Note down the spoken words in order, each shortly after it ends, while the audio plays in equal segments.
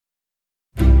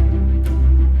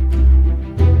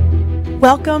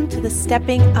Welcome to the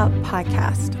Stepping Up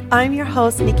podcast. I'm your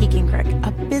host, Nikki Gingrich, a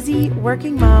busy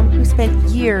working mom who spent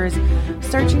years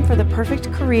searching for the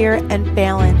perfect career and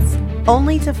balance,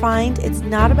 only to find it's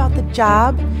not about the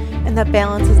job and that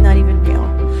balance is not even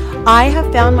real. I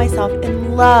have found myself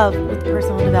in love with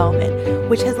personal development,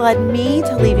 which has led me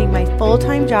to leaving my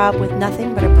full-time job with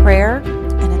nothing but a prayer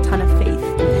and a ton of faith.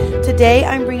 Today,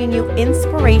 I'm bringing you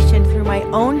inspiration through my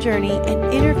own journey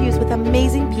and interviews with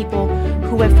amazing people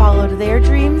who have followed their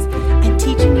dreams and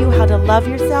teaching you how to love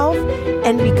yourself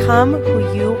and become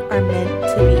who you are meant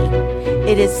to be.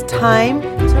 It is time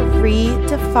to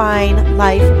redefine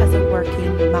life as a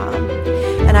working mom.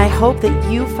 And I hope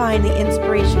that you find the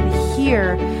inspiration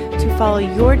here to follow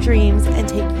your dreams and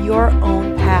take your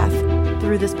own path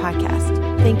through this podcast.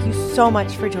 Thank you so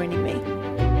much for joining me.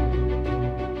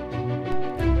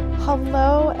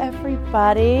 Hello,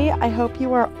 everybody. I hope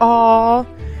you are all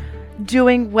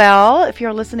doing well. If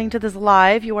you're listening to this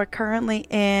live, you are currently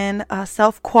in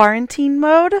self-quarantine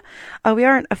mode. We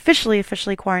aren't officially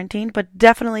quarantined, but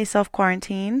definitely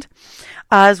self-quarantined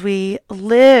as we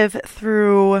live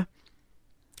through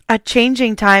a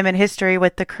changing time in history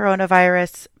with the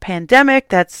coronavirus pandemic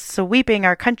that's sweeping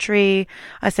our country.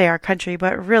 I say our country,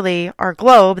 but really our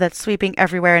globe, that's sweeping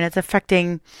everywhere, and it's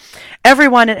affecting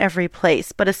everyone in every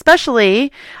place, but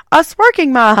especially us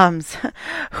working moms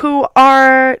who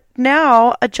are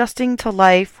now adjusting to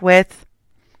life with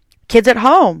kids at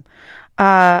home,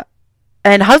 and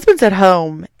husbands at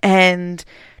home, and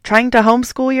trying to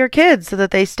homeschool your kids so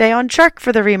that they stay on track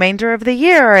for the remainder of the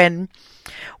year. And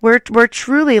we're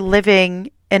truly living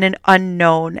in an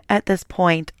unknown at this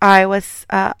point. I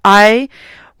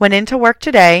went into work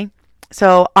today.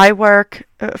 So I work,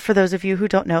 for those of you who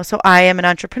don't know, so I am an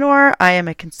entrepreneur. I am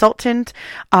a consultant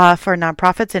for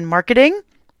nonprofits in marketing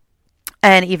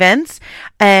and events.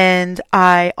 And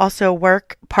I also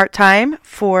work part-time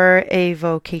for a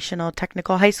vocational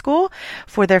technical high school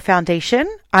for their foundation.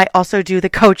 I also do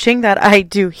the coaching that I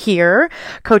do here,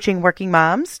 coaching working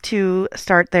moms to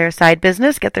start their side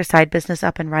business, get their side business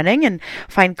up and running, and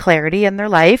find clarity in their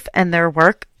life and their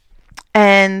work.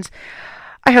 And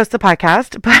I host the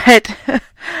podcast, but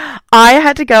I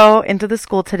had to go into the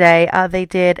school today. They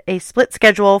did a split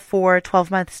schedule for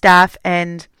 12-month staff,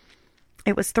 and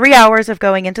it was 3 hours of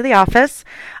going into the office,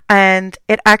 and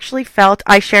it actually felt,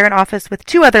 I share an office with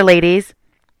two other ladies.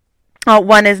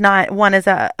 One is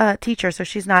a teacher, so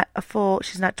she's not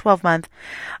 12-month.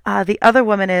 The other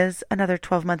woman is another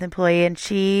 12-month employee, and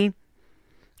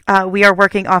we are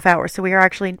working off hours, so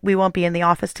we won't be in the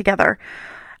office together.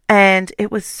 And it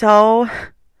was so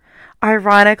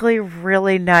ironically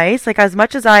really nice. Like, as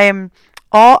much as I am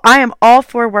all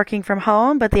for working from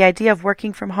home, but the idea of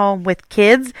working from home with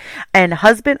kids and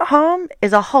husband home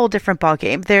is a whole different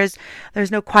ballgame. There's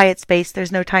no quiet space.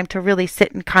 There's no time to really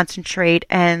sit and concentrate.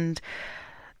 And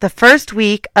the first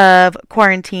week of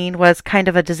quarantine was kind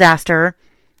of a disaster.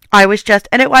 I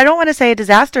don't want to say a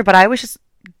disaster, but I was just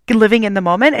living in the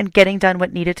moment and getting done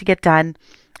what needed to get done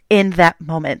in that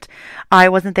moment. I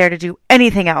wasn't there to do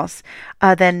anything else.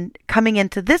 Then coming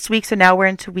into this week, so now we're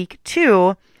into week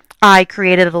 2, I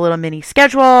created a little mini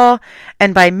schedule.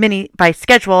 And by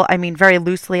schedule, I mean very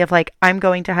loosely of like, I'm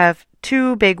going to have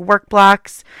 2 big work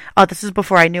blocks. This is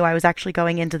before I knew I was actually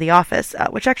going into the office,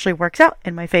 which actually works out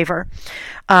in my favor.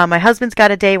 My husband's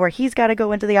got a day where he's got to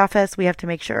go into the office. We have to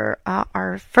make sure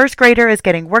our first grader is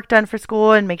getting work done for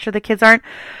school and make sure the kids aren't,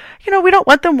 we don't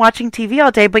want them watching TV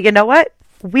all day. But you know what?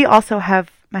 We also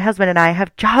my husband and I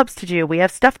have jobs to do. We have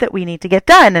stuff that we need to get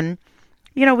done. And,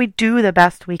 we do the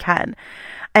best we can.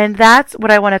 And that's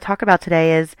what I want to talk about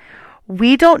today is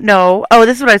we don't know. Oh,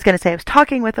 this is what I was going to say. I was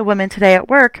talking with a woman today at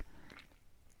work,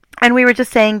 and we were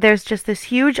just saying there's just this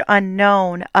huge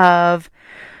unknown of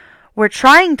we're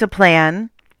trying to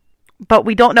plan, but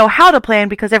we don't know how to plan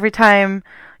because every time,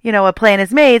 a plan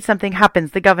is made, something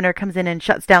happens. The governor comes in and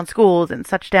shuts down schools and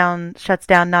shuts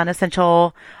down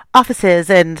non-essential offices.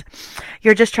 And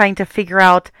you're just trying to figure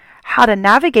out how to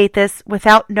navigate this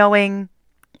without knowing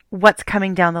what's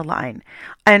coming down the line.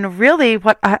 And really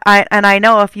what I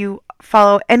know if you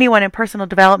follow anyone in personal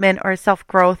development or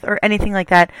self-growth or anything like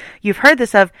that, you've heard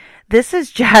this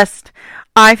is just,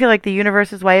 I feel like the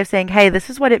universe's way of saying, hey, this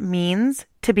is what it means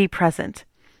to be present.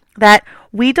 That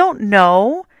we don't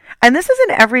know, and this is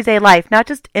in everyday life, not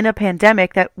just in a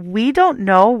pandemic, that we don't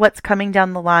know what's coming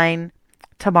down the line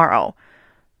tomorrow,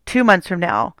 2 months from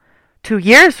now, 2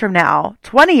 years from now,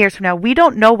 20 years from now. We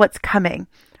don't know what's coming.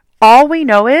 All we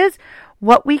know is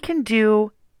what we can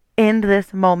do in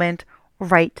this moment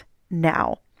right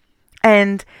now.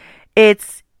 And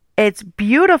it's it's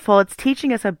beautiful. It's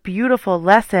teaching us a beautiful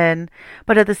lesson,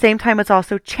 but at the same time, it's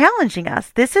also challenging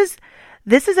us. This is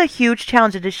a huge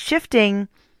challenge. It is shifting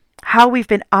how we've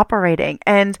been operating.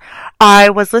 And I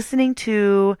was listening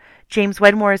to James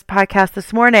Wedmore's podcast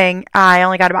this morning. I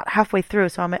only got about halfway through,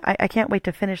 so I can't wait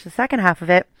to finish the second half of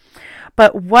it.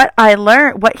 But what I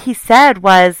learned, what he said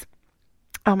was,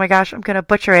 oh my gosh, I'm going to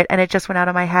butcher it, and it just went out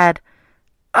of my head.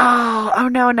 Oh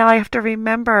no, now I have to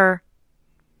remember.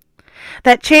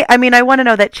 That change, I mean, I want to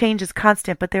know that change is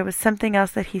constant, but there was something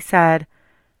else that he said.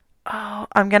 Oh,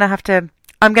 I'm going to have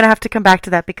to come back to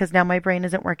that because now my brain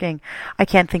isn't working. I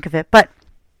can't think of it, but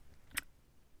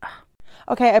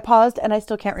okay, I paused and I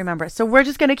still can't remember. So we're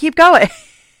just going to keep going.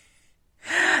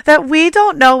 That we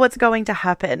don't know what's going to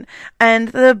happen. And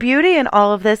the beauty in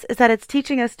all of this is that it's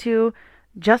teaching us to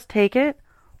just take it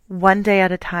one day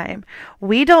at a time.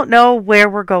 We don't know where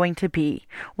we're going to be.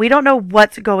 We don't know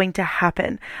what's going to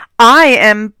happen. I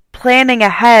am planning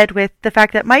ahead with the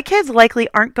fact that my kids likely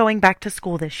aren't going back to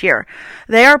school this year.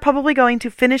 They are probably going to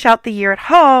finish out the year at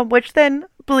home, which then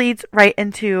bleeds right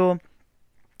into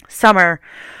summer,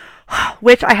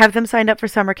 which I have them signed up for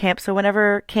summer camp. So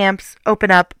whenever camps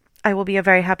open up, I will be a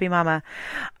very happy mama,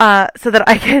 so that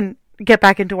I can get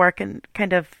back into work and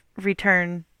kind of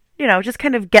return, just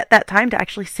kind of get that time to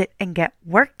actually sit and get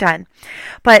work done.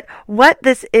 But what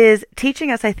this is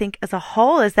teaching us, I think, as a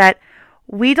whole is that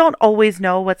we don't always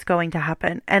know what's going to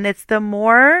happen. And it's the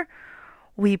more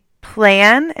we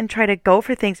plan and try to go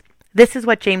for things. This is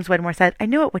what James Wedmore said. I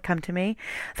knew it would come to me,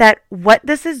 that what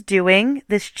this is doing,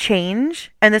 this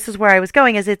change, and this is where I was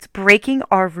going, is it's breaking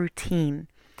our routine.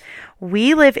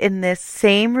 We live in this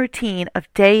same routine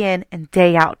of day in and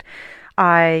day out.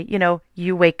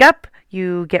 You wake up,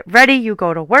 you get ready, you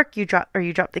go to work, you drop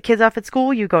the kids off at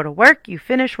school, you go to work, you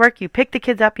finish work, you pick the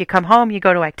kids up, you come home, you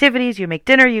go to activities, you make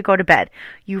dinner, you go to bed.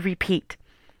 You repeat.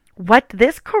 What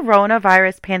this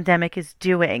coronavirus pandemic is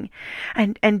doing,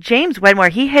 and James Wedmore,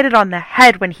 he hit it on the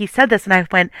head when he said this, and I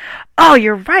went, oh,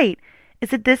 you're right,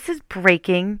 is that this is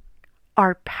breaking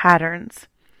our patterns.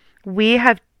 We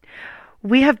have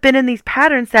been in these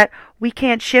patterns that we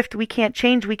can't shift, we can't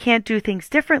change, we can't do things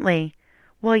differently.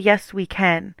 Well, yes, we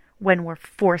can when we're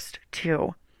forced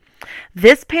to.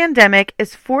 This pandemic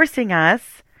is forcing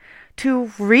us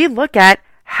to relook at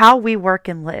how we work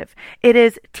and live. It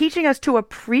is teaching us to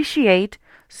appreciate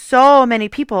so many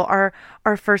people, our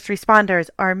first responders,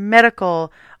 our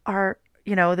medical,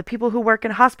 the people who work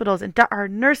in hospitals, and our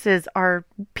nurses, our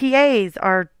PAs,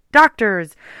 our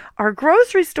doctors, our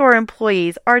grocery store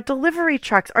employees, our delivery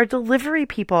trucks, our delivery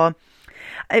people.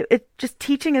 It's just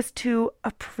teaching us to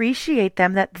appreciate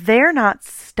them, that they're not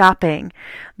stopping.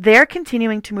 They're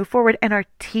continuing to move forward. And our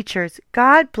teachers,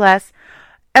 God bless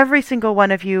every single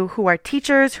one of you who are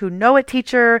teachers, who know a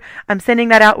teacher. I'm sending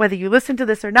that out whether you listen to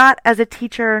this or not. As a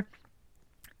teacher,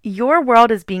 your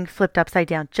world is being flipped upside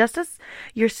down, just as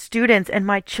your students and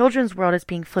my children's world is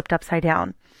being flipped upside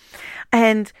down.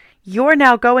 And you're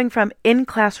now going from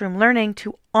in-classroom learning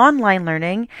to online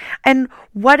learning. And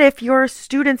what if your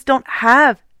students don't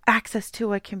have access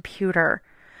to a computer?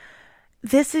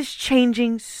 This is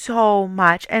changing so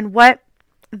much. And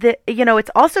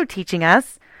it's also teaching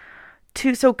us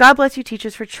so God bless you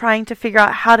teachers for trying to figure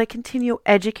out how to continue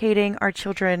educating our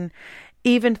children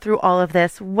even through all of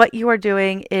this. What you are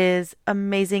doing is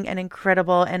amazing and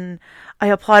incredible. And I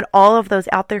applaud all of those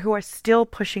out there who are still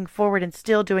pushing forward and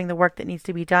still doing the work that needs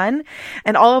to be done.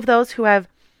 And all of those who have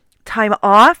time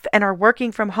off and are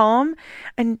working from home.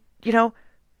 And,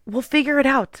 we'll figure it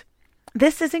out.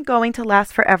 This isn't going to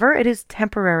last forever. It is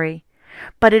temporary.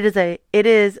 But it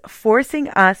is forcing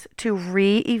us to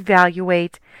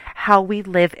reevaluate how we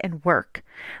live and work.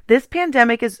 This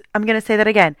pandemic I'm going to say that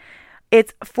again.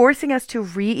 It's forcing us to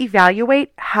reevaluate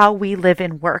how we live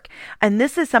and work. And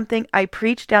this is something I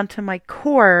preach down to my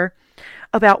core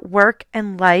about work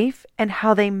and life and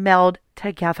how they meld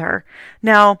together.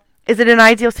 Now, is it an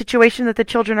ideal situation that the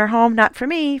children are home? Not for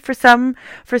me. For some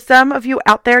of you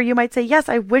out there, you might say, yes,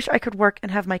 I wish I could work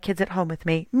and have my kids at home with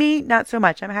me. Me, not so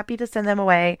much. I'm happy to send them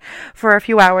away for a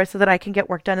few hours so that I can get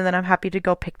work done, and then I'm happy to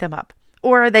go pick them up.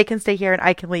 Or they can stay here and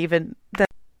I can leave, and then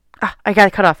I got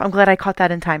to cut off. I'm glad I caught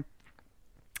that in time.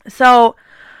 So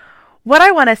what I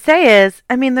want to say is,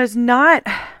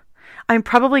 I'm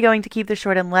probably going to keep this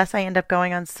short unless I end up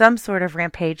going on some sort of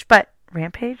rampage, but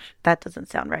rampage? That doesn't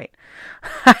sound right.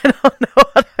 I don't know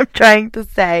what I'm trying to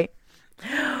say.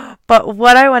 But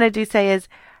what I want to say is,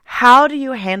 how do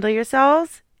you handle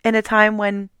yourselves in a time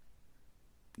when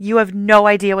you have no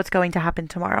idea what's going to happen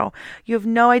tomorrow? You have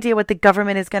no idea what the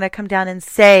government is going to come down and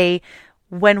say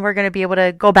when we're going to be able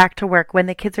to go back to work, when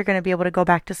the kids are going to be able to go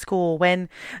back to school, when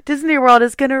Disney World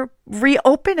is going to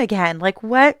reopen again. Like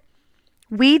what?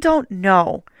 We don't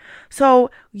know.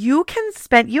 So you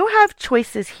have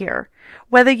choices here.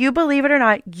 Whether you believe it or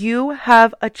not, you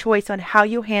have a choice on how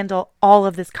you handle all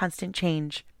of this constant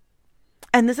change.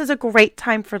 And this is a great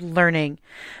time for learning,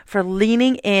 for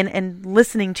leaning in and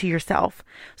listening to yourself.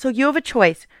 So you have a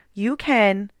choice. You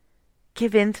can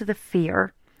give in to the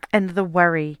fear and the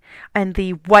worry and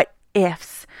the what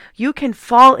ifs. You can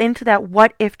fall into that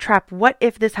what if trap. What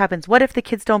if this happens? What if the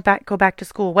kids don't go back to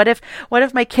school? What if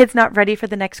my kid's not ready for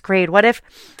the next grade? What if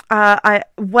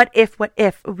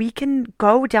we can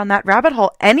go down that rabbit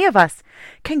hole? Any of us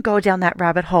can go down that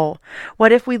rabbit hole.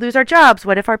 What if we lose our jobs?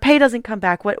 What if our pay doesn't come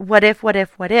back? What if?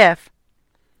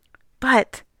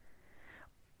 But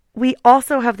we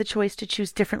also have the choice to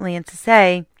choose differently and to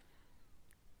say,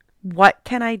 what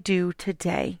can I do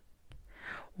today?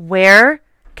 Where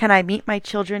can I meet my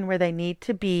children where they need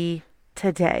to be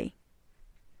today?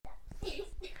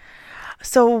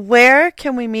 So where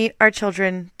can we meet our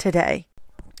children today?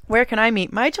 Where can I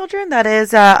meet my children? That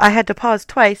is, I had to pause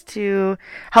twice to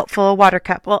help fill a water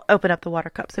cup. Well, open up the water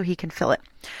cup so he can fill it.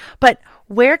 But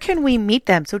where can we meet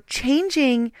them? So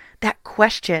changing that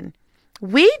question.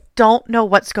 We don't know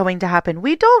what's going to happen.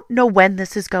 We don't know when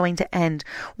this is going to end.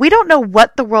 We don't know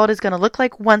what the world is going to look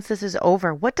like once this is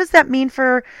over. What does that mean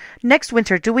for next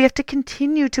winter? Do we have to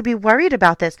continue to be worried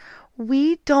about this?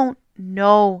 We don't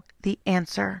know the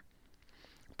answer.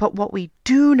 But what we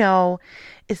do know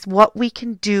is what we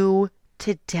can do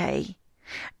today.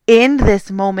 In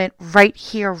this moment, right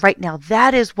here, right now.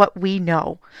 That is what we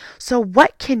know. So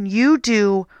what can you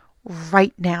do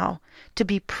right now to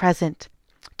be present?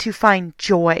 To find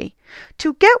joy,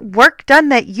 to get work done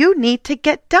that you need to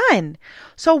get done.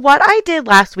 So what I did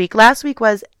last week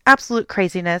was absolute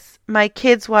craziness. My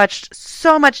kids watched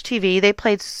so much TV. They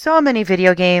played so many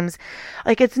video games.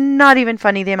 Like it's not even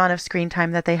funny the amount of screen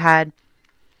time that they had.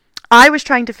 I was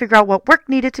trying to figure out what work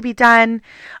needed to be done.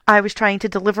 I was trying to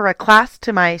deliver a class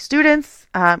to my students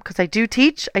because I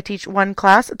teach. I teach one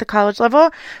class at the college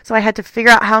level. So I had to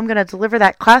figure out how I'm going to deliver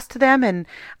that class to them. And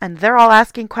they're all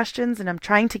asking questions and I'm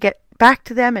trying to get back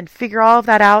to them and figure all of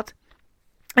that out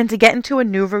and to get into a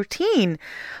new routine.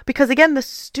 Because again, the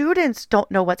students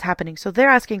don't know what's happening. So they're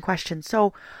asking questions.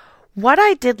 So what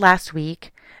I did last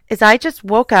week is I just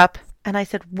woke up and I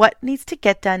said, what needs to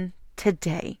get done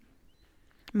today?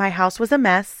 My house was a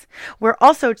mess. We're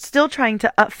also still trying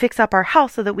to fix up our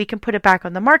house so that we can put it back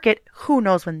on the market. Who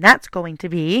knows when that's going to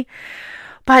be?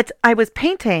 But I was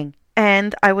painting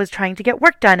and I was trying to get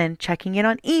work done and checking in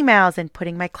on emails and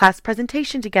putting my class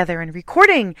presentation together and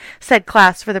recording said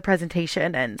class for the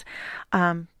presentation and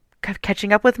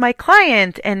catching up with my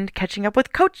client and catching up with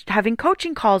having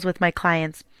coaching calls with my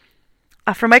clients.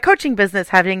 For my coaching business,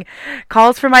 having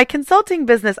calls for my consulting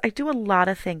business. I do a lot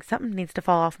of things. Something needs to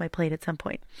fall off my plate at some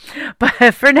point.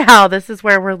 But for now, this is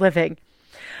where we're living.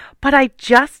 But I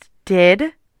just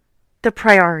did the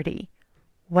priority.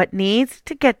 What needs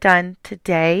to get done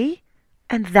today?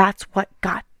 And that's what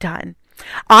got done.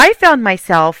 I found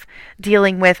myself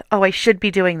dealing with, I should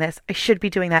be doing this. I should be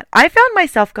doing that. I found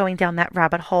myself going down that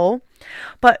rabbit hole.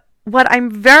 But what I'm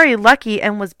very lucky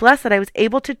and was blessed that I was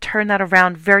able to turn that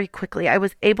around very quickly. I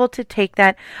was able to take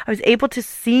that. I was able to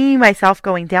see myself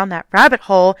going down that rabbit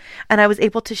hole and I was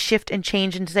able to shift and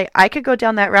change and to say, I could go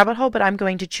down that rabbit hole, but I'm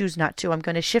going to choose not to. I'm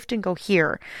going to shift and go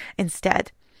here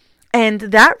instead. And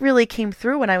that really came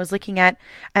through when I was looking at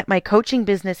my coaching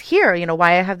business here,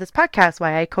 why I have this podcast,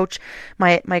 why I coach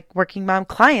my working mom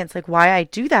clients, like why I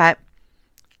do that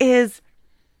is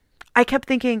I kept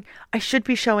thinking I should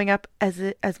be showing up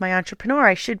as my entrepreneur.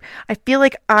 I feel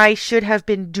like I should have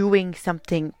been doing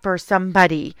something for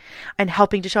somebody and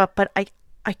helping to show up, but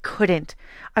I couldn't.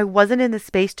 I wasn't in the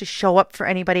space to show up for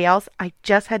anybody else. I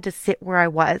just had to sit where I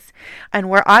was. And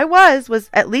where I was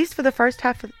at least for the first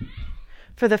half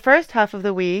of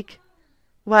the week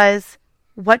was,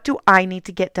 what do I need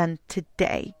to get done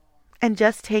today? And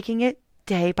just taking it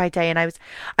day by day. And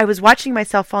I was watching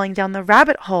myself falling down the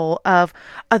rabbit hole of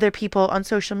other people on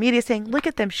social media saying, look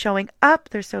at them showing up.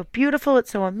 They're so beautiful.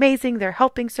 It's so amazing. They're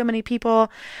helping so many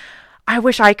people. I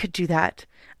wish I could do that.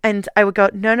 And I would go,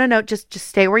 no, just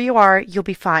stay where you are. You'll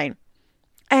be fine.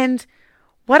 And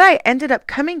what I ended up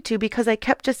coming to, because I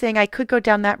kept just saying I could go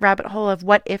down that rabbit hole of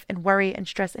what if and worry and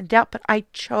stress and doubt, but I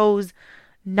chose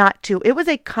not to. It was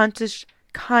a conscious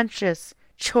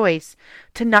choice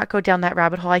to not go down that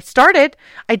rabbit hole. I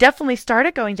definitely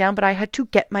started going down, but I had to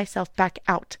get myself back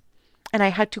out. And I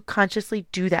had to consciously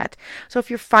do that. So if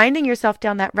you're finding yourself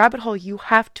down that rabbit hole, you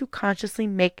have to consciously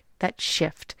make that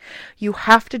shift. You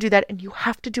have to do that, and you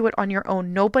have to do it on your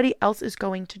own. Nobody else is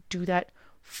going to do that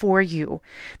for you.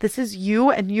 This is you,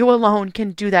 and you alone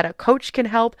can do that. A coach can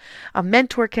help, a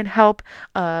mentor can help,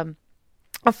 a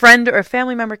friend or a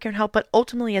family member can help, but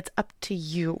ultimately it's up to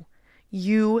you.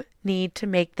 You need to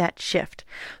make that shift.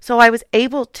 So I was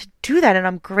able to do that, and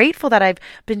I'm grateful that I've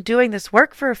been doing this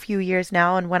work for a few years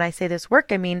now. And when I say this work,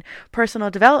 I mean personal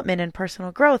development and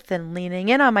personal growth and leaning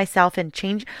in on myself and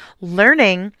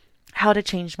learning how to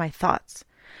change my thoughts.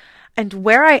 And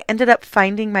where I ended up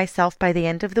finding myself by the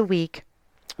end of the week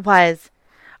was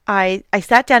I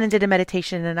sat down and did a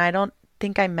meditation, and I don't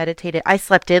think I meditated. I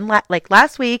slept in like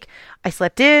last week. I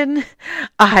slept in.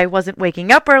 I wasn't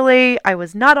waking up early. I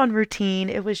was not on routine.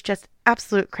 It was just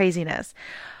absolute craziness.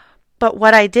 But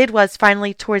what I did was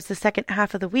finally towards the second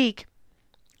half of the week,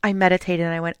 I meditated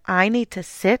and I went, I need to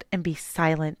sit and be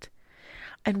silent.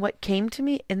 And what came to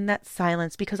me in that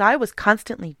silence, because I was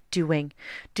constantly doing.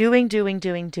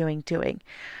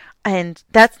 And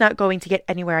that's not going to get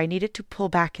anywhere. I needed to pull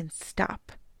back and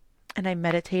stop. And I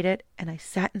meditated and I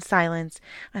sat in silence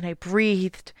and I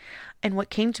breathed. And what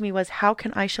came to me was, how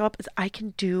can I show up as I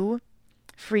can do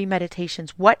free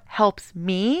meditations? What helps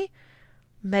me?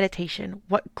 Meditation.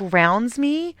 What grounds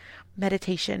me?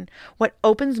 Meditation. What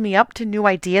opens me up to new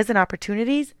ideas and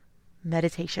opportunities?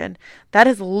 Meditation. That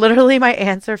is literally my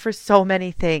answer for so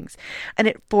many things. And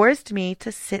it forced me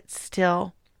to sit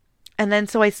still. And then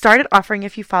so I started offering,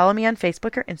 if you follow me on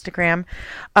Facebook or Instagram,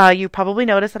 you probably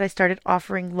noticed that I started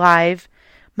offering live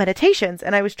meditations.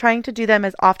 And I was trying to do them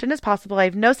as often as possible. I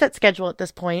have no set schedule at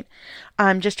this point.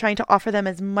 I'm just trying to offer them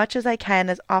as much as I can,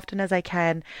 as often as I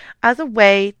can, as a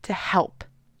way to help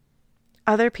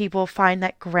other people find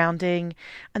that grounding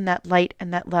and that light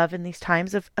and that love in these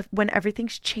times of when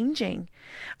everything's changing,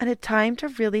 and a time to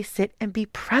really sit and be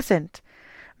present.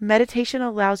 Meditation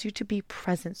allows you to be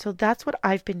present. So that's what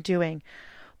I've been doing.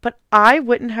 But I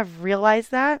wouldn't have realized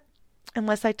that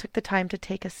unless I took the time to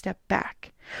take a step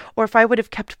back. Or if I would have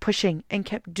kept pushing and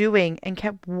kept doing and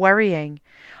kept worrying.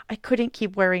 I couldn't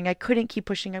keep worrying. I couldn't keep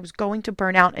pushing. I was going to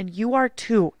burn out. And you are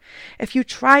too. If you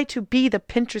try to be the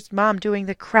Pinterest mom doing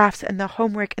the crafts and the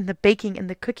homework and the baking and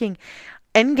the cooking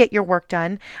and get your work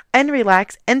done and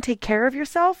relax and take care of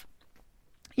yourself,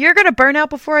 you're going to burn out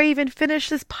before I even finish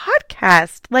this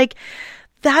podcast. Like,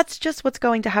 that's just what's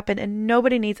going to happen. And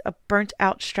nobody needs a burnt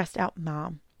out, stressed out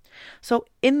mom. So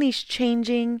in these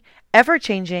changing, ever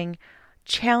changing,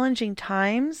 challenging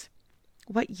times,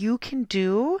 what you can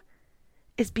do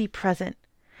is be present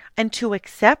and to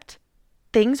accept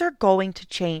things are going to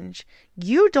change.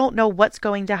 You don't know what's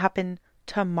going to happen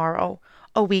tomorrow,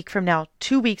 a week from now,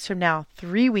 2 weeks from now,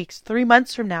 3 weeks, 3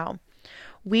 months from now.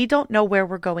 We don't know where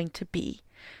we're going to be.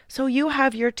 So you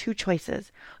have your two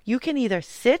choices. You can either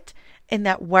sit in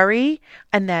that worry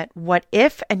and that what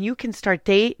if, and you can start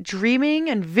daydreaming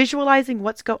and visualizing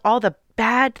all the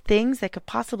bad things that could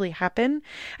possibly happen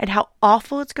and how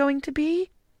awful it's going to be.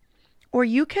 Or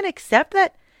you can accept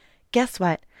that, guess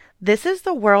what? This is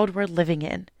the world we're living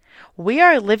in. We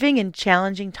are living in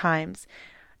challenging times.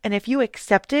 And if you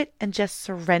accept it and just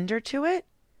surrender to it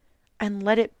and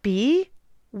let it be,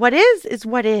 what is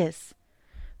what is.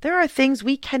 There are things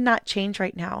we cannot change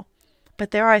right now,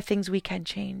 but there are things we can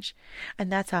change.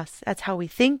 And that's us. That's how we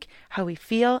think, how we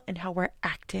feel, and how we're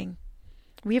acting.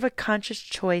 We have a conscious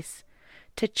choice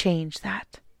to change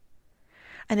that.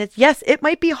 And it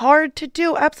might be hard to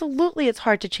do. Absolutely, it's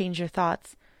hard to change your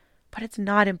thoughts, but it's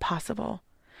not impossible.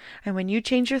 And when you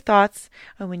change your thoughts,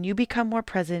 and when you become more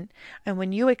present, and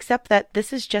when you accept that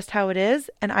this is just how it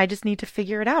is, and I just need to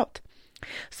figure it out.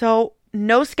 So,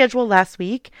 no schedule last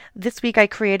week. This week I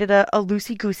created a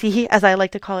loosey-goosey, as I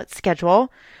like to call it,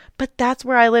 schedule. But that's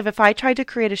where I live. If I tried to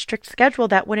create a strict schedule,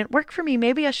 that wouldn't work for me.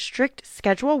 Maybe a strict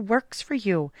schedule works for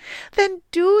you. Then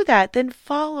do that. Then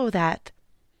follow that.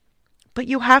 But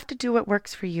you have to do what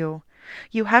works for you.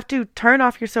 You have to turn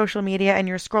off your social media and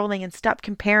your scrolling and stop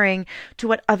comparing to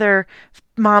what other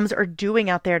moms are doing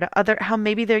out there, how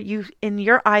maybe in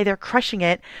your eye, they're crushing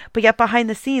it, but yet behind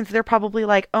the scenes, they're probably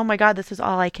like, oh my God, this is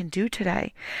all I can do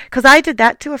today. Because I did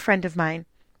that to a friend of mine.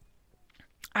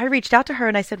 I reached out to her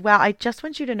and I said, wow, I just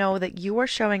want you to know that you are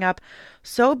showing up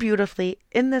so beautifully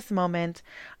in this moment.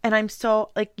 And I'm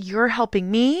so you're helping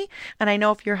me. And I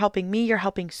know if you're helping me, you're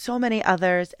helping so many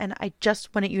others. And I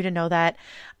just wanted you to know that.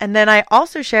 And then I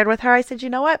also shared with her, I said, you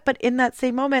know what? But in that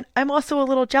same moment, I'm also a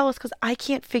little jealous because I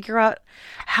can't figure out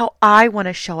how I want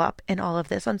to show up in all of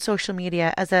this on social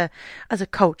media as a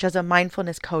coach, as a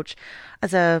mindfulness coach,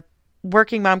 as a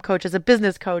working mom coach, as a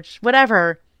business coach,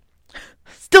 whatever.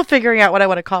 Still figuring out what I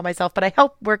want to call myself, but I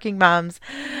help working moms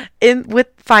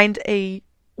find a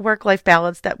work-life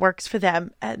balance that works for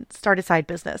them and start a side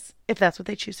business if that's what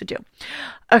they choose to do.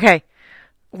 Okay,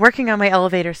 working on my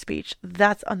elevator speech.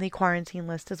 That's on the quarantine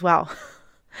list as well.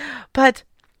 But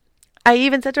I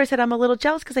even said to her, I said, I'm a little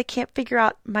jealous because I can't figure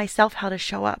out myself how to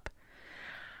show up.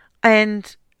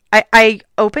 And I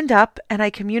opened up and I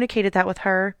communicated that with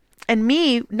her. And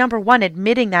me, number one,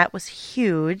 admitting that was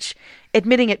huge.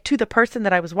 Admitting it to the person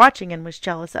that I was watching and was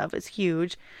jealous of is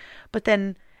huge. But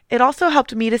then it also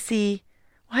helped me to see,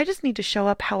 well, I just need to show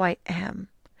up how I am.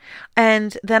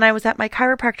 And then I was at my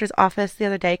chiropractor's office the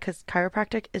other day because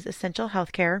chiropractic is essential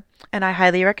healthcare and I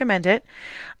highly recommend it.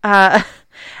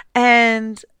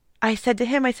 And I said to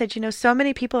him, I said, so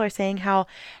many people are saying how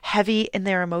heavy in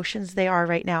their emotions they are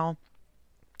right now.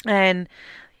 And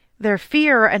their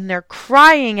fear and they're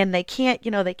crying and they can't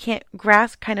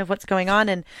grasp kind of what's going on.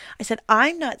 And I said,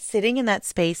 I'm not sitting in that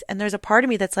space. And there's a part of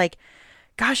me that's like,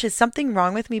 gosh, is something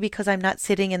wrong with me because I'm not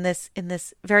sitting in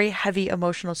this very heavy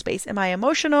emotional space? Am I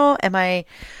emotional? Am I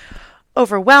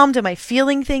overwhelmed? Am I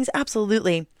feeling things?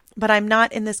 Absolutely. But I'm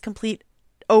not in this complete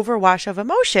overwash of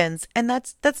emotions. And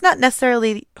that's not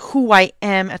necessarily who I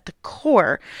am at the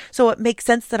core. So it makes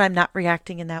sense that I'm not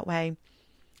reacting in that way.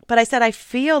 But I said, I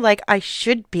feel like I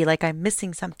should be, like I'm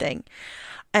missing something.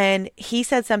 And he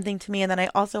said something to me, and then I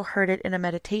also heard it in a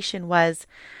meditation was,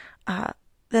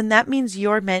 then that means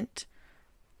you're meant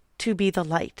to be the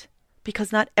light.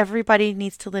 Because not everybody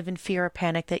needs to live in fear or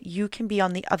panic, that you can be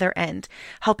on the other end,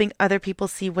 helping other people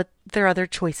see what their other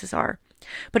choices are.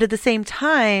 But at the same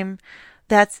time,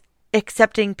 that's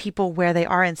accepting people where they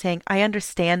are and saying, I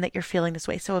understand that you're feeling this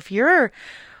way. So if you're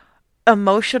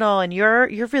emotional and you're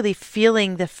really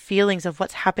feeling the feelings of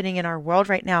what's happening in our world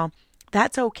right now,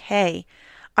 that's okay.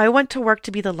 I want to work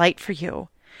to be the light for you.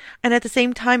 And at the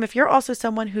same time, if you're also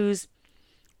someone who's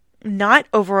not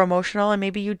over emotional and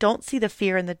maybe you don't see the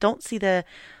fear and don't see the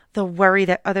worry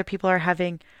that other people are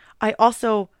having, I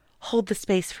also hold the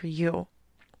space for you.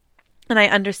 And I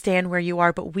understand where you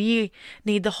are, but we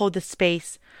need to hold the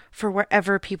space for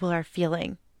wherever people are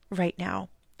feeling right now.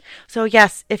 So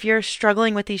yes, if you're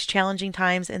struggling with these challenging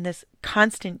times and this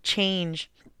constant change,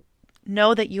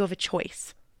 know that you have a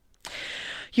choice.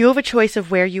 You have a choice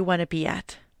of where you want to be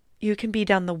at. You can be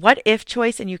down the what if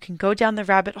choice and you can go down the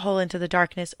rabbit hole into the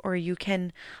darkness, or you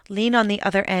can lean on the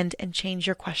other end and change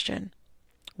your question.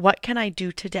 What can I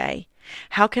do today?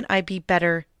 How can I be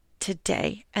better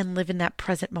today and live in that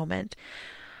present moment?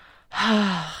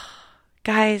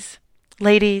 Guys,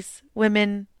 ladies,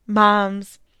 women,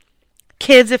 moms,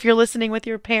 kids, if you're listening with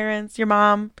your parents, your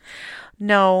mom,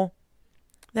 know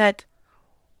that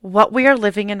what we are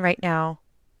living in right now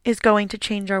is going to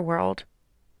change our world.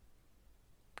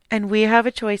 And we have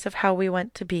a choice of how we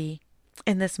want to be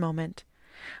in this moment.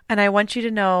 And I want you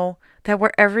to know that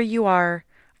wherever you are,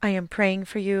 I am praying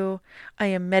for you. I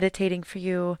am meditating for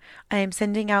you. I am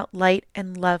sending out light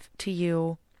and love to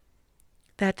you.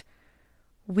 That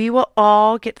we will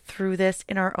all get through this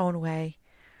in our own way.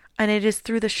 And it is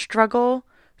through the struggle,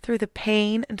 through the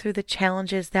pain, and through the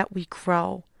challenges that we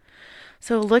grow.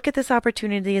 So look at this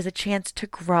opportunity as a chance to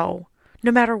grow,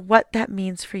 no matter what that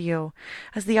means for you,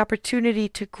 as the opportunity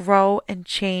to grow and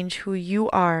change who you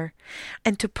are,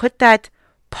 and to put that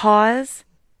pause,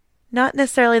 not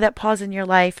necessarily that pause in your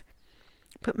life,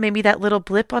 but maybe that little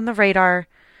blip on the radar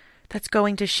that's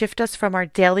going to shift us from our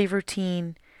daily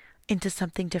routine into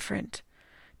something different.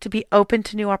 To be open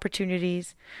to new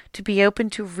opportunities, to be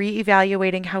open to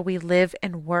reevaluating how we live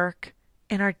and work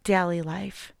in our daily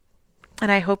life.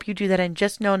 And I hope you do that. And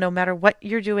just know, no matter what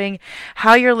you're doing,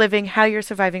 how you're living, how you're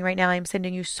surviving right now, I'm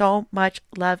sending you so much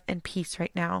love and peace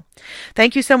right now.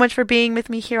 Thank you so much for being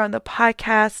with me here on the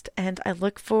podcast. And I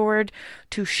look forward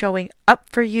to showing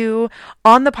up for you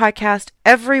on the podcast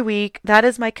every week. That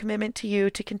is my commitment to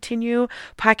you, to continue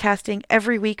podcasting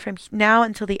every week from now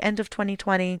until the end of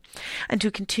 2020, and to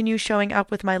continue showing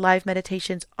up with my live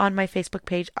meditations on my Facebook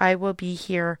page. I will be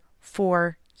here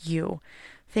for you.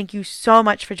 Thank you so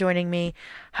much for joining me.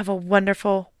 Have a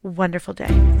wonderful, wonderful day.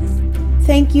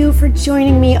 Thank you for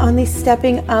joining me on the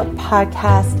Stepping Up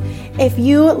podcast. If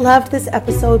you loved this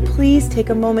episode, please take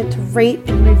a moment to rate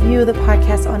and review the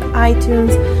podcast on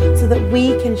iTunes so that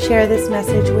we can share this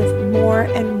message with more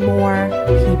and more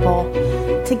people.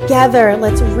 Together,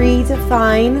 let's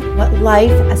redefine what life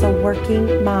as a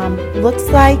working mom looks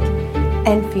like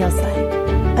and feels like.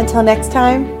 Until next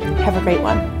time, have a great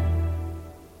one.